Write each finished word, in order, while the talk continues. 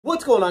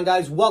What's going on,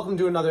 guys? Welcome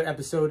to another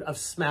episode of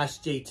Smash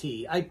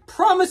JT. I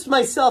promised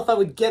myself I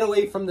would get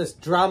away from this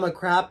drama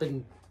crap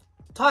and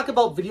talk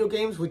about video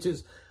games, which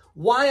is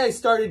why I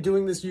started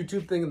doing this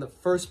YouTube thing in the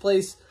first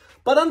place.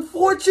 But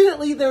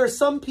unfortunately, there are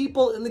some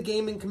people in the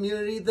gaming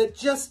community that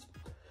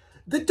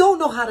don't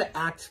know how to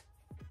act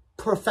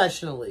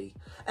professionally.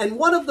 And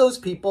one of those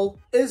people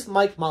is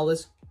Mike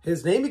Mullis.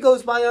 His name he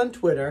goes by on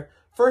Twitter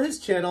for his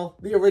channel,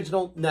 The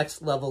Original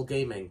Next Level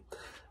Gaming.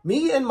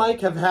 Me and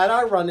Mike have had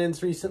our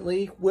run-ins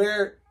recently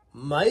where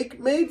Mike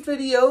made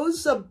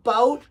videos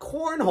about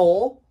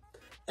Cornhole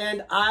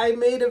and I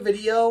made a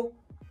video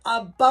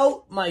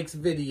about Mike's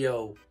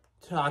video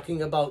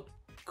talking about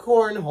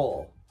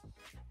Cornhole.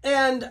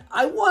 And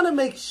I want to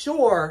make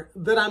sure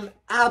that I'm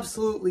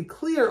absolutely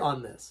clear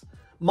on this.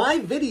 My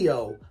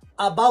video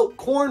about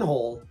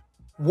Cornhole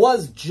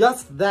was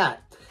just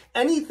that.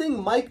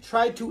 Anything Mike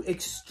tried to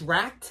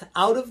extract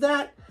out of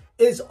that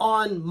is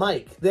on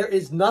Mike. There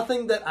is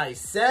nothing that I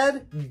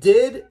said,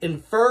 did,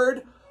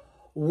 inferred,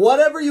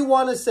 whatever you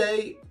want to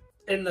say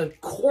in the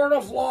court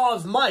of law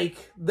of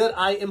Mike that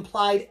I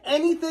implied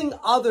anything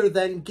other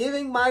than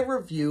giving my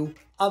review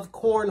of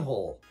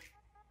Cornhole.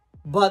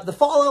 But the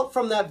fallout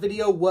from that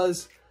video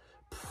was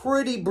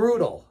pretty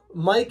brutal.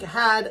 Mike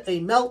had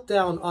a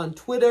meltdown on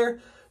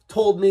Twitter,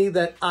 told me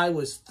that I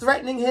was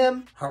threatening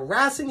him,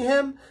 harassing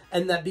him,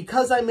 and that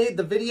because I made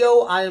the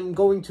video, I am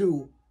going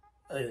to,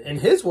 in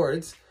his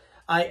words,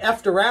 I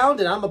effed around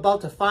and I'm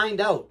about to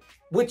find out,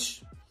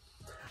 which,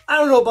 I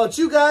don't know about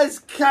you guys,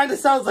 kind of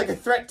sounds like a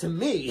threat to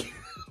me.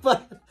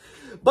 But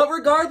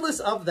regardless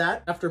of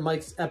that, after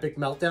Mike's epic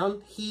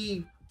meltdown,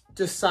 he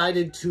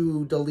decided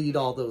to delete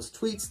all those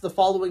tweets the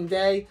following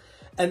day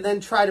and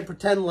then try to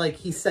pretend like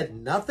he said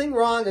nothing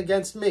wrong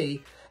against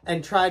me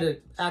and try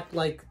to act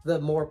like the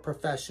more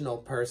professional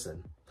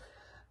person.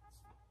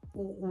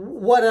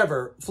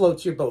 Whatever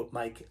floats your boat,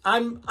 Mike.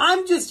 I'm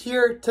just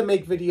here to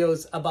make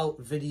videos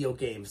about video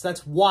games.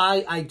 That's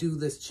why I do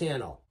this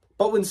channel.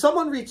 But when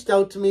someone reached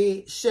out to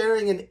me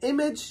sharing an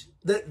image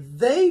that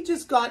they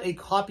just got a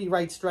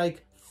copyright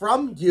strike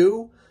from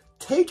you,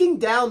 taking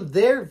down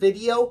their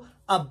video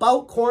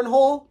about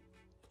Cornhole,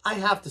 I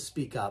have to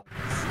speak up.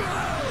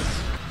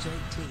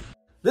 JT.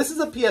 This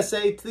is a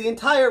PSA to the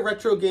entire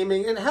retro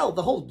gaming and hell,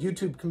 the whole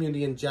YouTube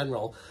community in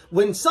general.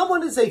 When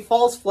someone is a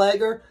false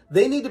flagger,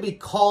 they need to be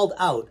called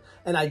out.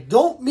 And I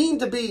don't mean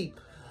to be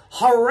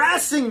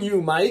harassing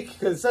you, Mike,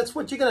 because that's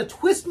what you're going to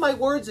twist my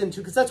words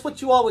into, because that's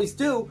what you always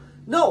do.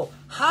 No,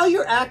 how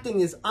you're acting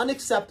is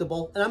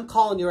unacceptable, and I'm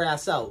calling your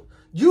ass out.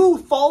 You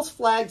false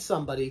flagged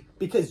somebody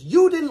because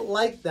you didn't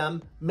like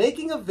them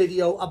making a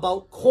video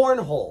about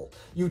Cornhole.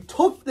 You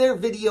took their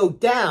video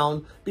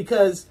down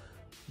because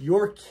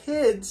your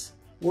kids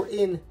were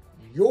in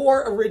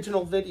your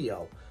original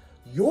video.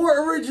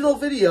 Your original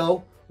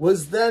video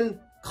was then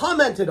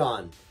commented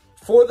on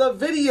for the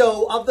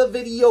video of the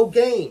video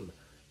game,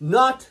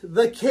 not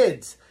the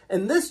kids.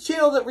 And this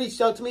channel that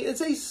reached out to me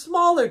is a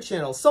smaller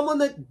channel, someone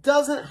that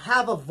doesn't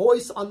have a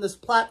voice on this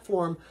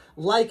platform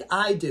like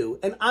I do.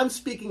 And I'm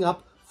speaking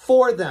up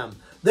for them.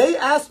 They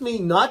asked me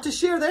not to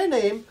share their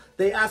name.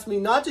 They asked me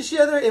not to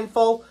share their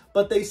info,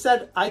 but they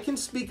said I can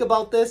speak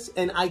about this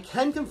and I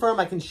can confirm,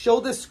 I can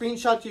show this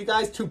screenshot to you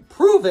guys to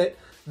prove it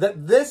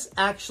that this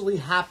actually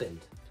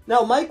happened.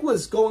 Now, Mike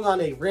was going on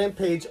a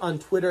rampage on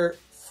Twitter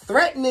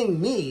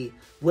threatening me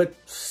with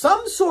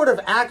some sort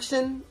of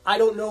action. I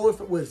don't know if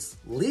it was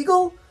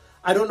legal.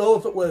 I don't know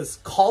if it was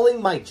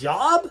calling my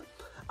job.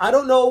 I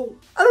don't know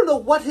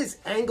what his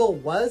angle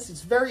was.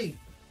 It's very,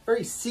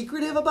 very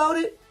secretive about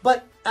it.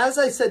 But as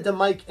I said to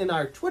Mike in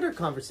our Twitter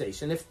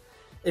conversation,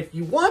 if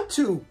you want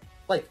to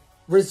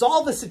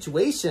resolve a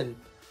situation,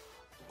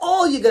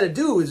 all you gotta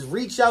do is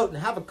reach out and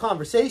have a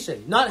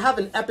conversation, not have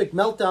an epic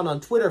meltdown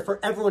on Twitter for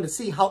everyone to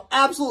see how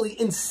absolutely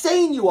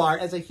insane you are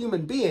as a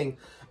human being.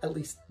 At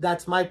least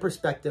that's my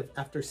perspective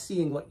after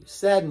seeing what you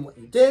said and what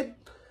you did.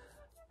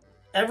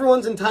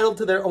 Everyone's entitled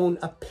to their own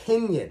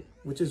opinion,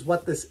 which is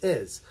what this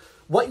is.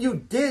 What you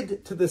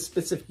did to this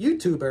specific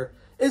YouTuber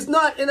is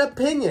not an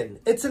opinion.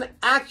 It's an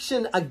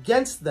action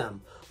against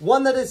them.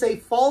 One that is a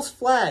false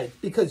flag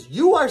because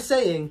you are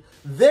saying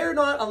they're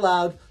not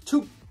allowed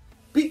to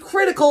be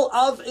critical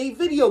of a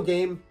video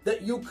game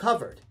that you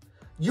covered.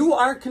 You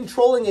are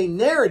controlling a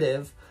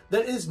narrative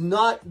that is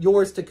not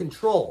yours to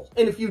control.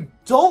 And if you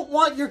don't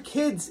want your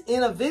kids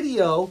in a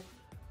video,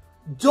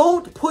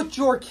 don't put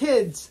your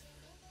kids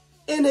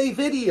in a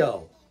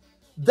video.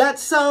 That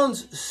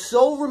sounds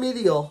so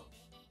remedial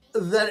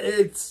that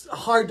it's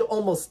hard to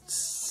almost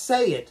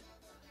say it,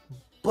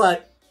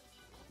 but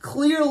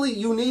clearly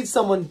you need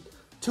someone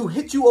to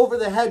hit you over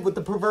the head with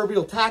the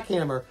proverbial tack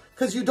hammer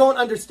because you don't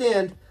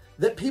understand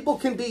that people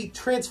can be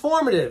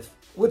transformative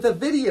with a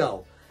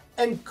video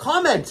and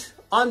comment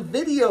on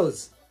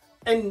videos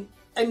and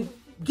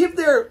give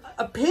their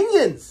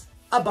opinions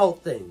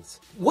about things.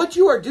 What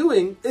you are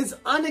doing is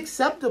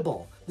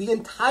unacceptable. The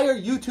entire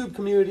YouTube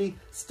community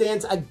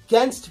stands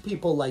against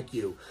people like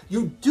you.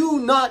 You do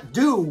not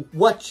do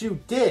what you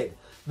did.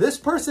 This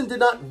person did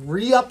not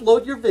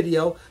re-upload your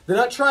video. They're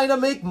not trying to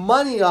make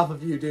money off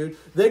of you, dude.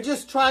 They're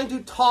just trying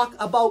to talk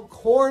about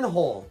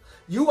cornhole.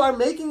 You are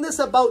making this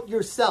about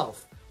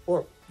yourself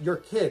or your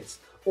kids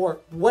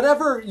or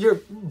whatever your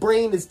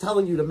brain is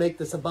telling you to make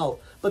this about.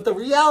 But the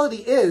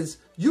reality is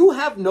you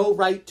have no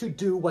right to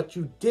do what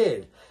you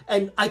did.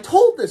 And I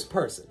told this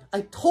person,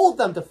 I told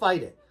them to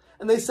fight it.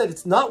 And they said,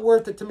 it's not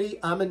worth it to me.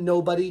 I'm a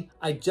nobody.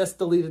 I just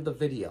deleted the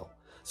video.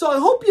 So I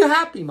hope you're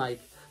happy,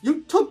 Mike.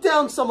 You took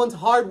down someone's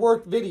hard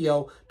work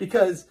video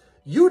because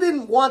you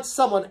didn't want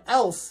someone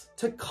else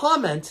to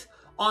comment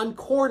on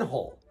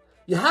cornhole.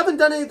 You haven't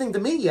done anything to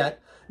me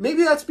yet.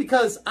 Maybe that's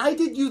because I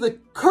did you the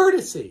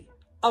courtesy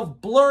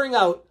of blurring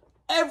out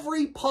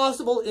every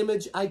possible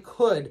image I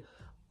could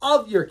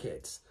of your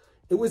kids.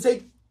 It was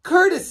a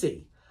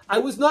courtesy. I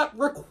was not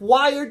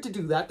required to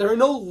do that. There are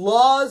no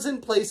laws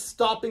in place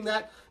stopping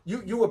that.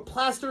 You were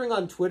plastering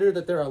on Twitter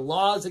that there are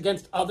laws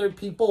against other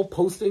people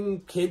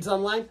posting kids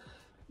online.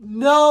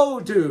 No,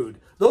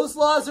 dude. Those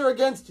laws are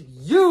against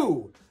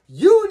you.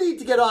 You need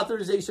to get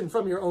authorization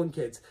from your own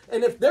kids.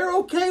 And if they're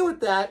okay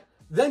with that,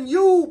 then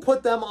you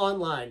put them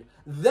online.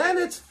 Then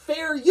it's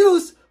fair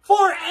use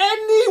for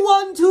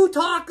anyone to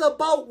talk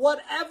about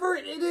whatever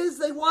it is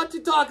they want to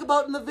talk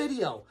about in the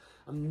video.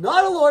 I'm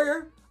not a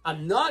lawyer.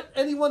 I'm not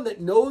anyone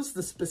that knows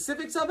the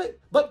specifics of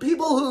it, but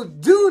people who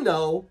do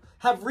know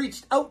have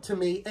reached out to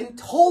me and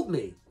told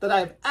me that I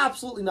have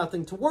absolutely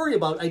nothing to worry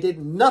about. I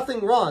did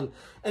nothing wrong.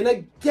 And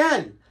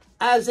again,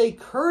 as a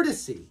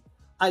courtesy,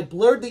 I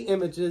blurred the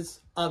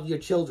images of your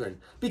children.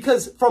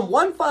 Because from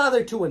one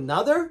father to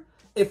another,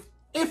 if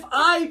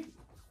I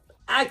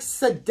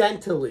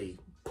accidentally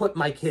put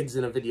my kids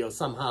in a video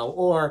somehow,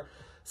 or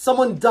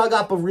someone dug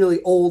up a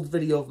really old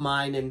video of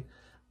mine and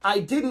I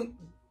didn't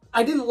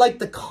like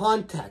the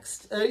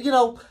context,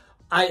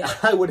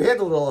 I would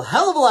handle it a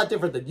hell of a lot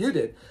different than you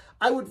did.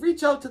 I would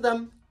reach out to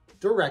them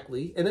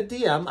directly in a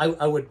DM.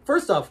 I would,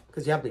 first off,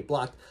 because you have me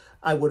blocked,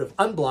 I would have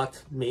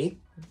unblocked me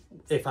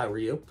if I were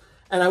you.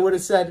 And I would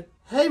have said,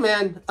 hey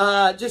man,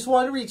 just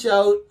want to reach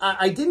out.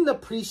 I didn't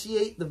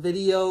appreciate the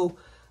video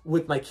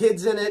with my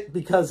kids in it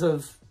because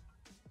of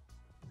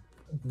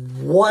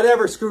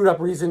whatever screwed up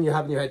reason you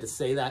have in your head to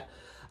say that.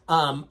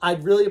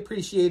 I'd really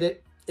appreciate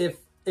it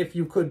if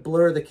you could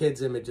blur the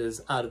kids' images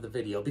out of the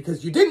video,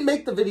 because you didn't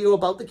make the video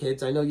about the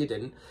kids. I know you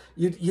didn't.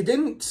 You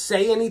didn't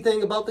say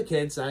anything about the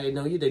kids. I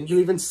know you didn't. You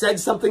even said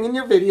something in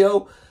your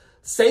video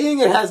saying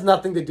it has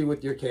nothing to do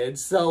with your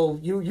kids. So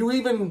you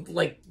even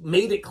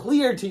made it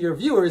clear to your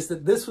viewers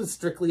that this was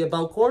strictly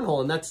about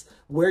cornhole, and that's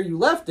where you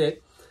left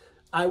it.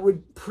 I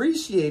would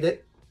appreciate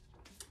it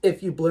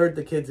if you blurred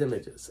the kids'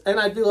 images. And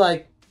I'd be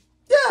like,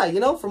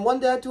 yeah, from one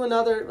dad to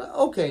another.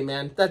 Okay,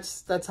 man,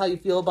 that's how you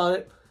feel about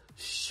it.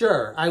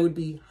 Sure, I would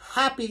be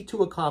happy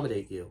to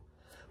accommodate you.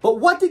 But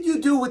what did you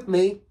do with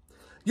me?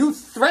 You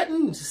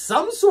threatened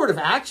some sort of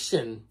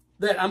action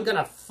that I'm going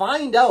to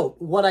find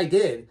out what I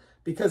did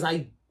because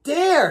I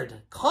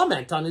dared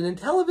comment on an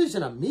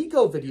Intellivision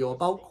Amico video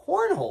about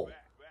cornhole.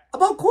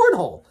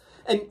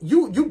 And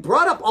you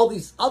brought up all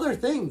these other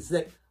things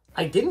that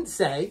I didn't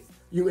say.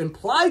 You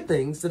implied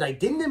things that I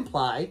didn't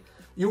imply.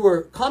 You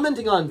were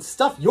commenting on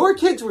stuff your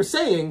kids were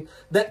saying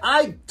that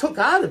I took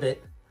out of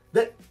it.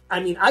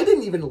 I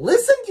didn't even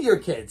listen to your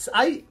kids.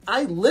 I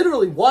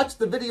literally watched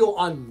the video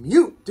on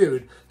mute,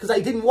 dude, because I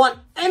didn't want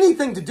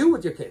anything to do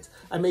with your kids.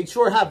 I made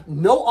sure to have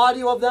no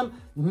audio of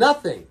them,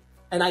 nothing.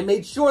 And I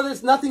made sure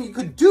there's nothing you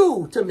could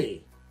do to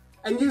me.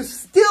 And you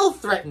still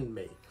threatened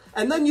me.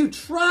 And then you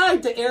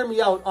tried to air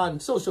me out on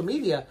social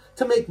media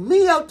to make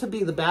me out to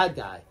be the bad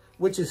guy,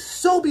 which is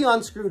so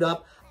beyond screwed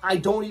up, I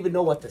don't even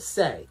know what to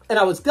say. And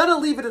I was gonna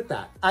leave it at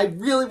that. I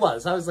really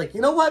was. I was like,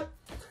 you know what?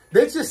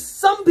 There's just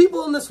some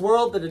people in this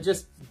world that are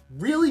just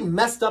really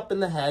messed up in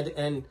the head,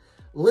 and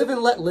live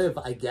and let live,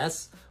 I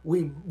guess.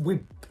 We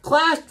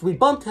clashed, we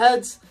bumped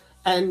heads,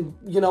 and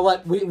you know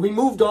what? We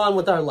moved on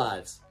with our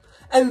lives.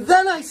 And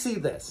then I see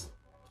this,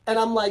 and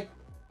I'm like,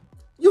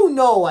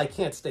 I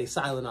can't stay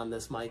silent on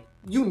this, Mike.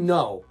 You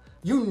know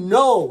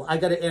I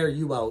gotta air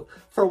you out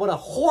for what a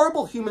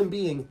horrible human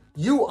being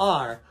you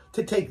are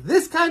to take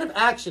this kind of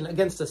action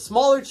against a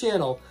smaller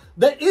channel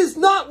that is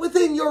not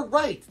within your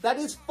right. That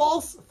is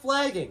false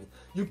flagging.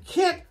 You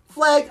can't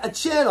flag a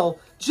channel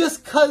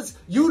just because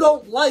you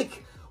don't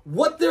like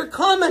what they're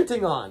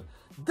commenting on.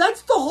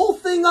 That's the whole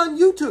thing on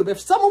YouTube. If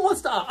someone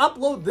wants to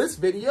upload this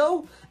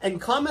video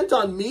and comment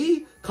on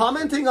me,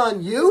 commenting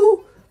on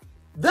you,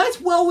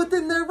 that's well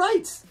within their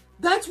rights.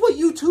 That's what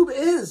YouTube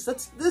is.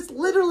 That's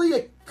literally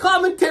a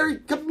commentary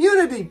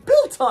community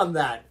built on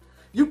that.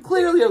 You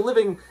clearly are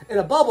living in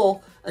a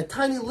bubble, a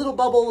tiny little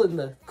bubble in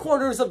the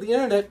corners of the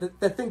internet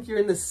that think you're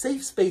in this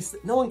safe space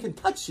that no one can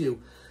touch you.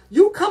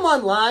 You come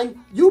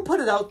online, you put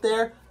it out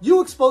there,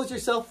 you expose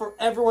yourself for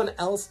everyone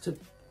else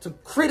to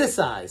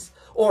criticize,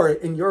 or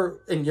in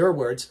your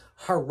words,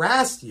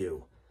 harass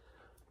you.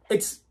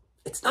 It's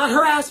not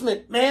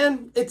harassment,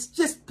 man. It's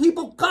just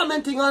people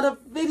commenting on a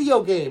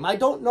video game. I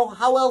don't know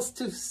how else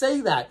to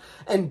say that.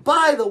 And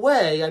by the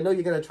way, I know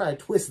you're going to try to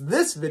twist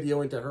this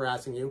video into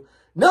harassing you.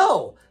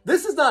 No,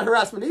 this is not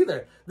harassment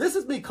either. This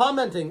is me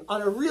commenting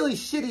on a really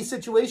shitty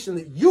situation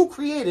that you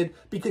created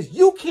because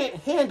you can't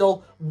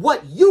handle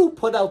what you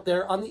put out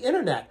there on the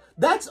internet.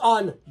 That's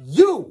on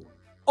you.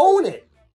 Own it.